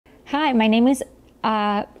Hi, my name is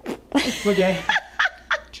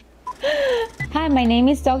Hi, my name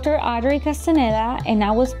is Dr. Adri Castaneda, and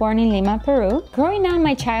I was born in Lima, Peru. Growing up,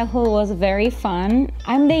 my childhood was very fun.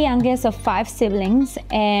 I'm the youngest of 5 siblings,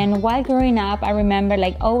 and while growing up, I remember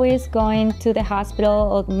always going to the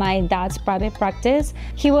hospital of my dad's private practice.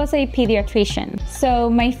 He was a pediatrician. So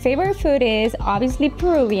my favorite food is obviously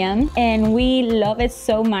Peruvian, and we love it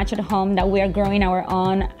so much at home that we are growing our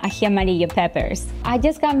own ají amarillo peppers. I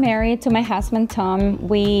just got married to my husband, Tom.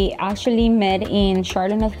 We actually met in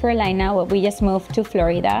Charlotte, North Carolina, where we just moved to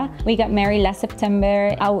Florida. We got married last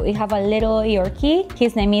September. We have a little Yorkie.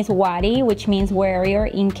 His name is Wadi, which means warrior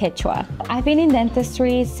in Quechua. I've been in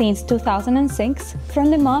dentistry since 2006.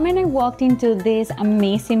 From the moment I walked into this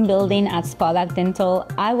amazing building at Spodak Dental,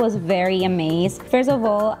 I was very amazed. First of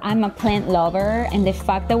all, I'm a plant lover, and the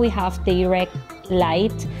fact that we have direct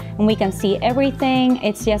light and we can see everything,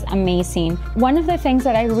 it's just amazing. One of the things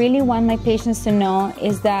that I really want my patients to know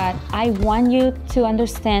is that I want you to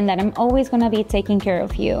understand that I'm always going to be taking care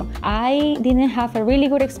of you. I didn't have a really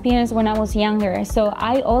good experience when I was younger, so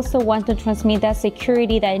I also want to transmit that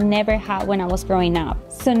security that I never had when I was growing up.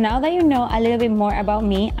 So now that you know a little bit more about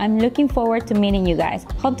me, I'm looking forward to meeting you guys.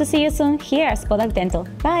 Hope to see you soon here at Spodak Dental.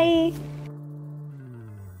 Bye!